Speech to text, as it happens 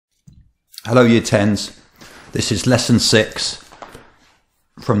Hello Year 10s, this is lesson 6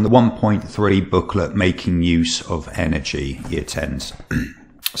 from the 1.3 booklet Making Use of Energy, Year 10s.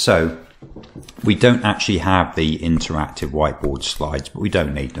 So we don't actually have the interactive whiteboard slides, but we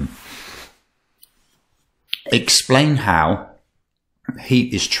don't need them. Explain how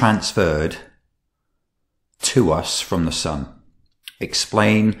heat is transferred to us from the sun.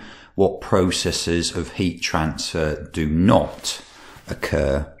 Explain what processes of heat transfer do not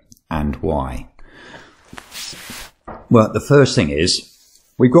occur and why. Well, the first thing is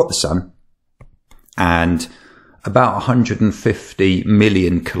we've got the sun, and about 150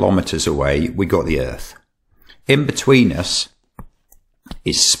 million kilometers away we got the earth. In between us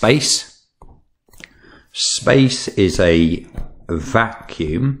is space. Space is a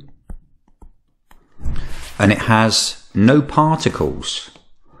vacuum and it has no particles.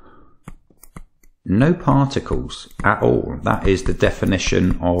 No particles at all. That is the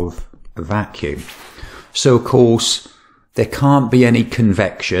definition of a vacuum. So of course there can't be any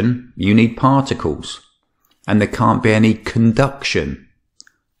convection, you need particles. And there can't be any conduction,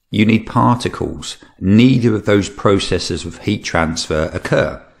 you need particles. Neither of those processes of heat transfer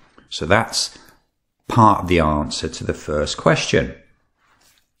occur. So that's part of the answer to the first question.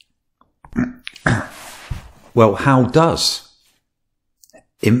 Well, how does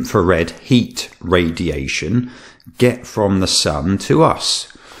infrared heat radiation get from the sun to us?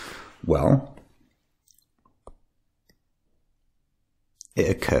 Well, it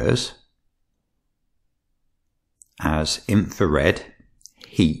occurs as infrared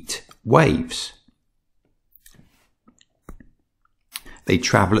heat waves. They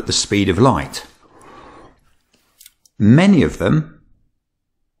travel at the speed of light. Many of them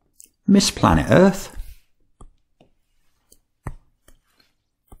miss planet Earth,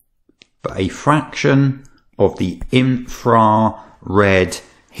 but a fraction of the infrared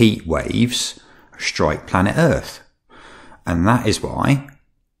heat waves strike planet Earth. And that is why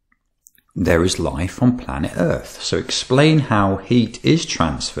there is life on planet Earth. So explain how heat is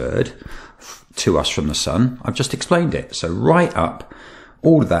transferred to us from the sun. I've just explained it. So write up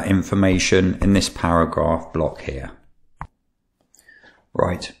all of that information in this paragraph block here.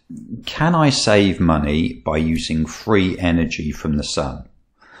 Right. Can I save money by using free energy from the sun?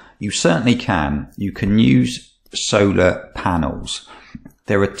 You certainly can. You can use solar panels.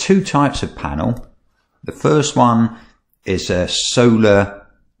 There are two types of panel. The first one is a solar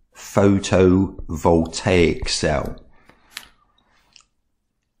photovoltaic cell.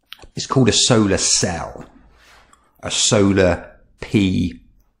 It's called a solar cell, a solar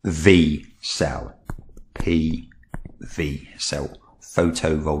PV cell, PV cell,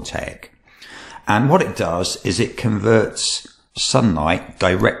 photovoltaic. And what it does is it converts sunlight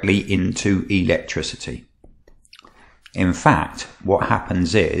directly into electricity. In fact, what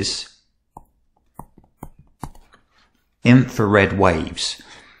happens is infrared waves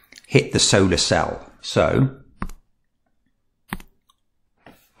hit the solar cell. So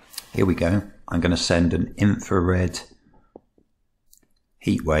here we go. I'm going to send an infrared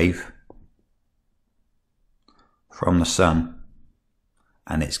heat wave from the sun,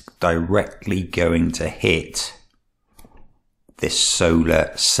 and it's directly going to hit this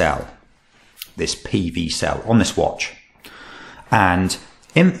solar cell, this PV cell on this watch. And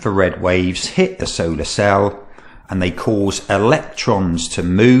infrared waves hit the solar cell and they cause electrons to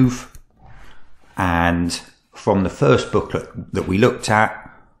move. And from the first booklet that we looked at,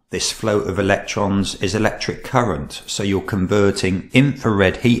 this flow of electrons is electric current. So you're converting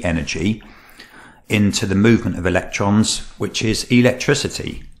infrared heat energy into the movement of electrons, which is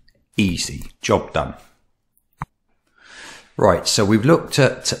electricity. Easy, job done. Right, so we've looked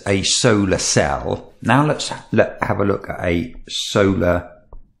at a solar cell. Now let's have a look at a solar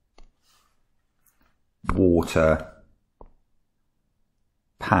water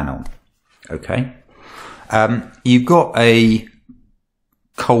panel. Okay, you've got a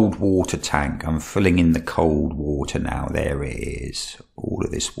cold water tank. I'm filling in the cold water now. There it is, all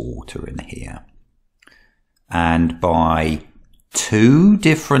of this water in here. And by two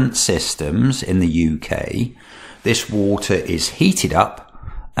different systems in the UK, this water is heated up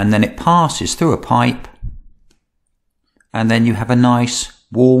and then it passes through a pipe and then you have a nice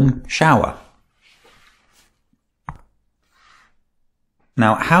warm shower.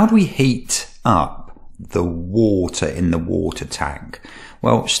 Now, how do we heat up the water in the water tank?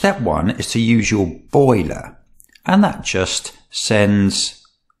 Well, step one is to use your boiler, and that just sends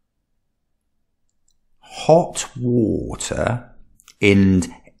hot water in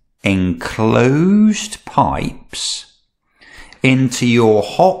enclosed pipes into your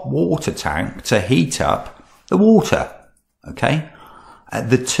hot water tank to heat up the water. Okay,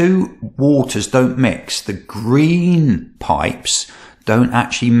 The two waters don't mix. The green pipes don't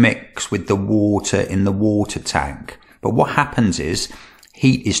actually mix with the water in the water tank. But what happens is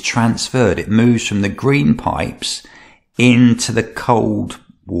heat is transferred. It moves from the green pipes into the cold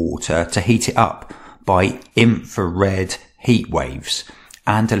water to heat it up by infrared heat waves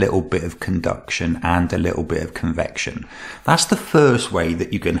and a little bit of conduction and a little bit of convection. That's the first way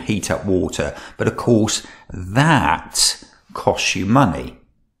that you can heat up water. But of course, that costs you money.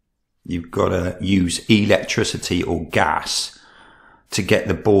 You've got to use electricity or gas to get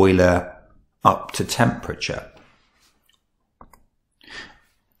the boiler up to temperature.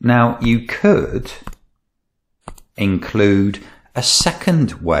 Now, you could include a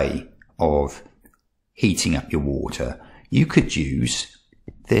second way of heating up your water. You could use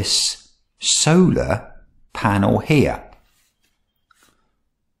this solar panel here.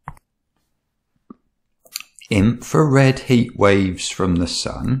 Infrared heat waves from the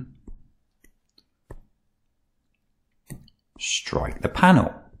sun strike the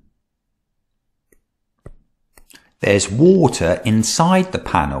panel. There's water inside the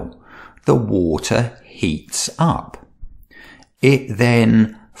panel. The water heats up. It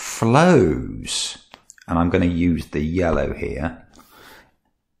then flows, and I'm going to use the yellow here.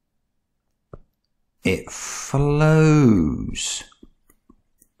 It flows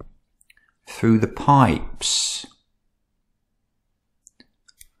through the pipes,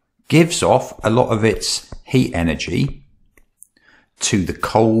 gives off a lot of its heat energy to the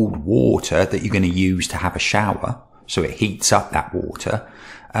cold water that you're going to use to have a shower. So it heats up that water,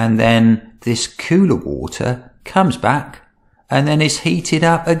 and then this cooler water comes back and then is heated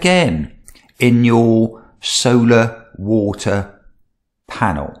up again in your solar water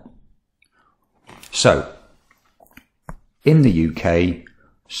panel. So in the UK,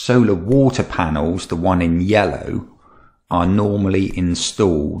 solar water panels, the one in yellow, are normally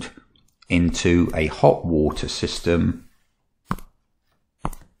installed into a hot water system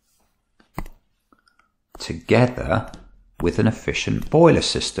together with an efficient boiler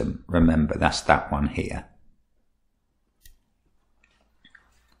system. Remember, that's that one here.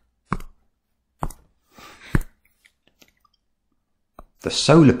 The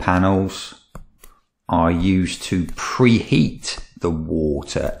solar panels are used to preheat the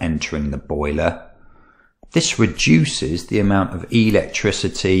water entering the boiler. This reduces the amount of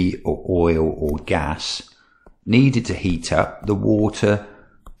electricity or oil or gas needed to heat up the water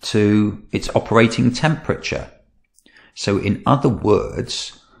to its operating temperature. So in other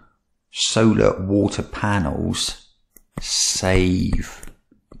words, solar water panels save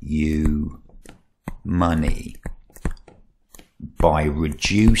you money by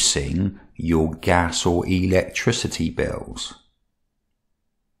reducing your gas or electricity bills.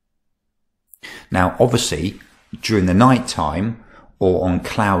 Now, obviously, during the night time or on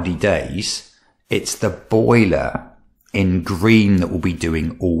cloudy days, it's the boiler in green that will be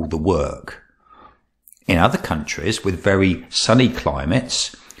doing all the work. In other countries with very sunny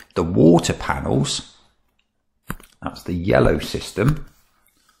climates, the water panels, that's the yellow system,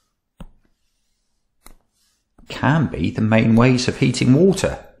 can be the main ways of heating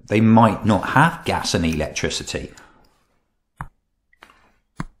water. They might not have gas and electricity.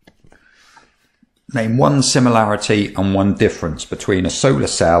 Name one similarity and one difference between a solar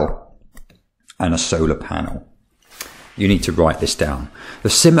cell and a solar panel. You need to write this down. The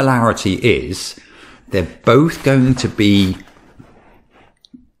similarity is they're both going to be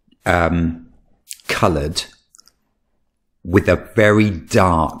coloured with a very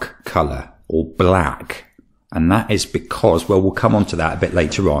dark colour or black. And that is because, well, we'll come on to that a bit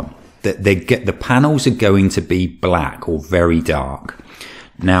later on, that the panels are going to be black or very dark.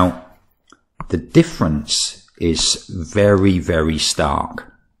 Now, the difference is very, very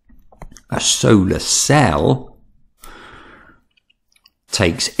stark. A solar cell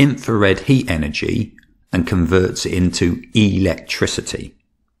takes infrared heat energy and converts it into electricity,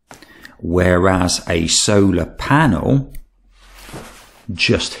 whereas a solar panel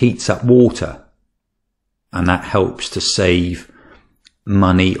just heats up water, and that helps to save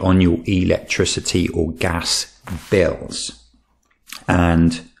money on your electricity or gas bills.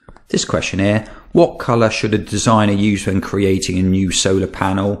 And this question here, what colour should a designer use when creating a new solar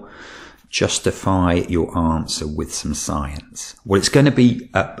panel? Justify your answer with some science. Well, it's going to be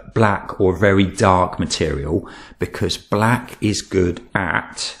a black or very dark material because black is good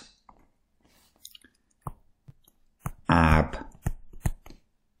at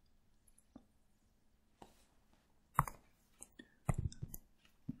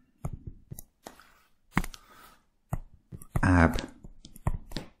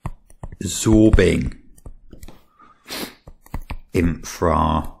absorbing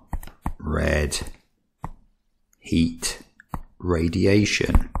infrared heat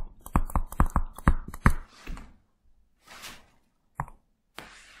radiation.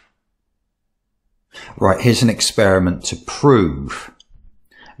 Right, here's an experiment to prove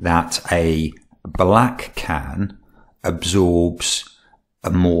that a black can absorbs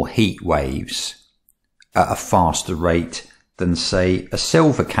more heat waves at a faster rate than, say, a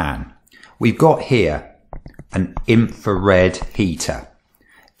silver can. We've got here an infrared heater.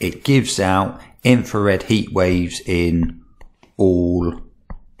 It gives out infrared heat waves in all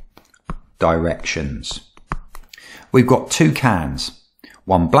directions. We've got two cans,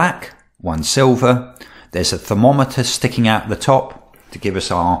 one black, one silver. There's a thermometer sticking out the top to give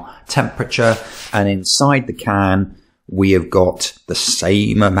us our temperature, and inside the can we have got the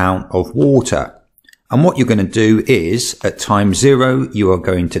same amount of water. And what you're going to do is, at time 0, you are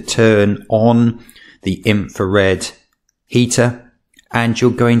going to turn on the infrared heater, and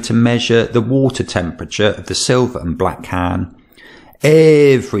you're going to measure the water temperature of the silver and black can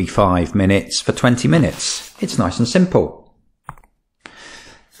every 5 minutes for 20 minutes. It's nice and simple.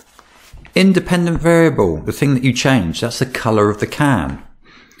 Independent variable, the thing that you change, that's the colour of the can.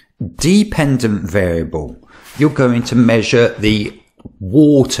 Dependent variable, you're going to measure the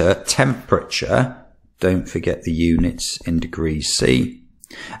water temperature. Don't forget the units in degrees C.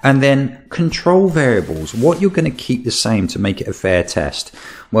 And then control variables, what you're going to keep the same to make it a fair test.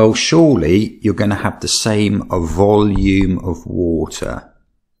 Well, surely you're going to have the same volume of water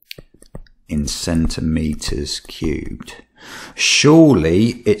in centimetres cubed.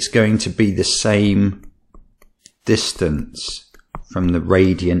 Surely it's going to be the same distance from the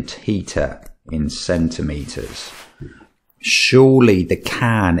radiant heater in centimetres. Surely the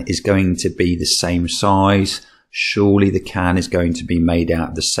can is going to be the same size. Surely the can is going to be made out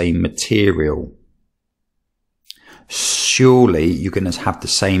of the same material. Surely you're going to have the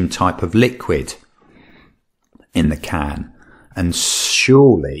same type of liquid in the can. And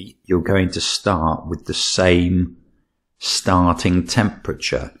surely you're going to start with the same starting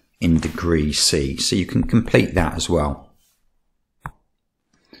temperature in degrees C. So you can complete that as well.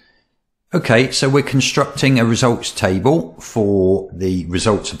 Okay, so we're constructing a results table for the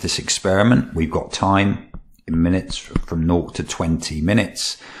results of this experiment. We've got time in minutes from 0 to 20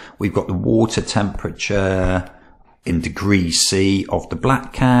 minutes. We've got the water temperature in degrees C of the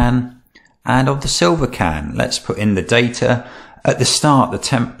black can and of the silver can. Let's put in the data. At the start, the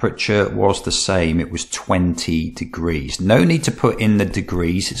temperature was the same. It was 20 degrees. No need to put in the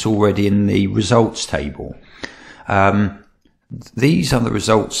degrees. It's already in the results table. These are the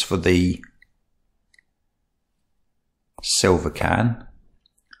results for the silver can.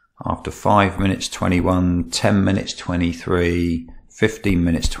 After 5 minutes, 21, 10 minutes, 23, 15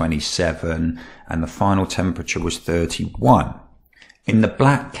 minutes, 27, and the final temperature was 31. In the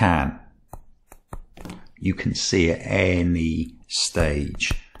black can, you can see at any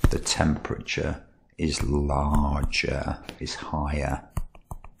stage the temperature is larger, is higher.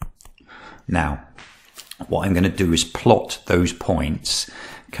 Now, what I'm going to do is plot those points.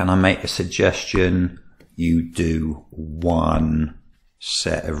 Can I make a suggestion? You do one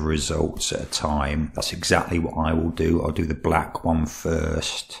set of results at a time. That's exactly what I will do. I'll do the black one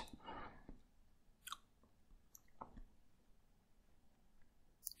first.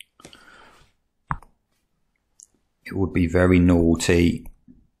 It would be very naughty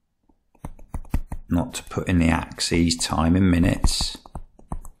not to put in the axes, time in minutes.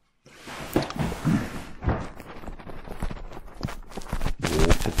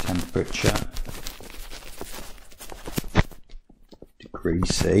 Water temperature,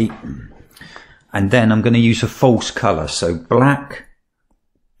 degrees C. And then I'm going to use a false colour. So black,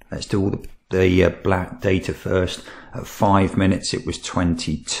 let's do all the black data first. At 5 minutes it was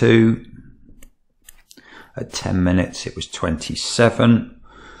 22. At 10 minutes it was 27.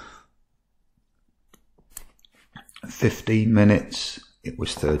 15 minutes it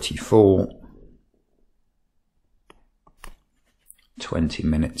was 34. 20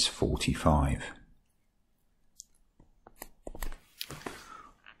 minutes 45.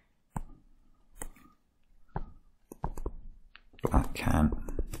 Black can.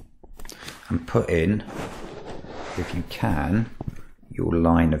 And put in, if you can, your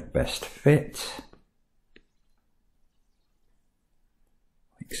line of best fit.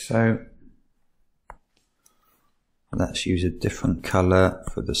 Like so. Let's use a different colour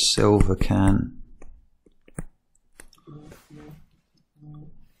for the silver can.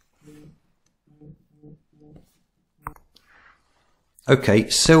 Okay,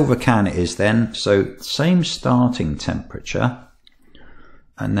 silver can it is then. So same starting temperature.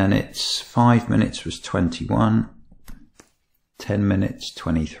 And then it's 5 minutes was 21. 10 minutes,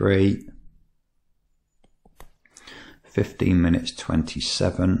 23, 15 minutes,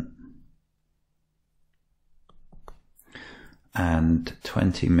 27, and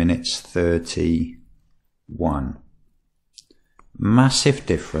 20 minutes, 31. Massive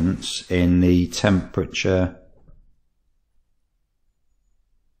difference in the temperature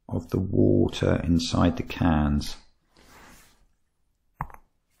of the water inside the cans.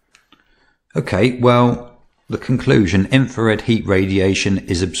 Okay, well, the conclusion: infrared heat radiation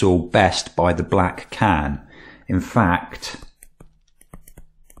is absorbed best by the black can. In fact,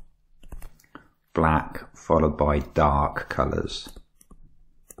 black followed by dark colours,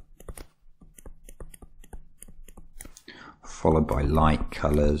 followed by light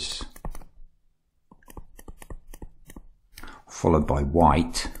colours, followed by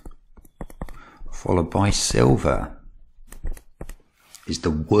white, followed by silver, is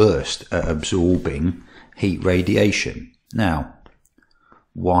the worst at absorbing heat radiation. Now,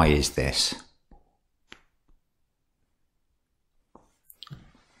 why is this?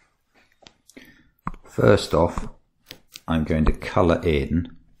 First off, I'm going to colour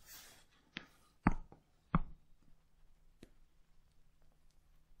in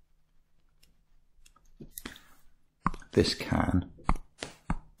this can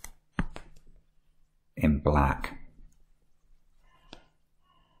in black.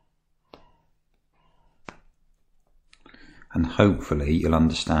 And hopefully you'll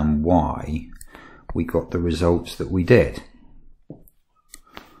understand why we got the results that we did.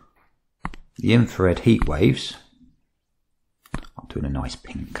 The infrared heat waves, I'm doing a nice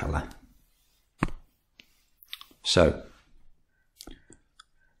pink colour. So,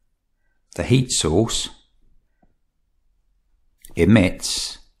 the heat source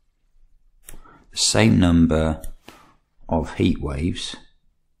emits the same number of heat waves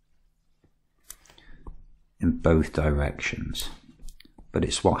in both directions, but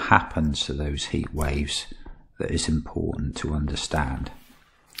it's what happens to those heat waves that is important to understand.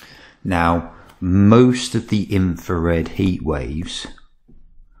 Now, most of the infrared heat waves,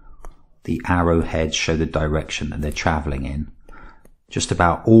 the arrowheads show the direction that they're travelling in. Just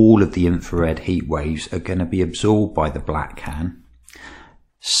about all of the infrared heat waves are going to be absorbed by the black can.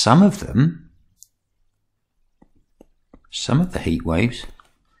 Some of the heat waves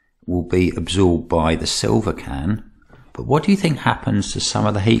will be absorbed by the silver can, but what do you think happens to some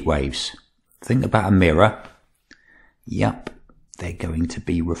of the heat waves? Think about a mirror. Yep, they're going to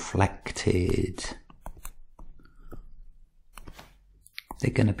be reflected.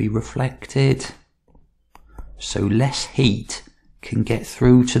 They're going to be reflected. So less heat can get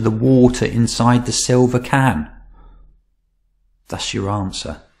through to the water inside the silver can. That's your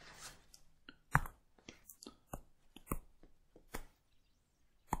answer.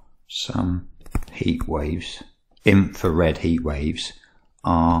 Some heat waves, infrared heat waves,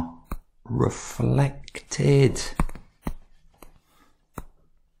 are reflected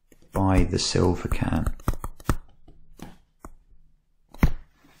by the silver can.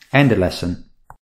 End of lesson.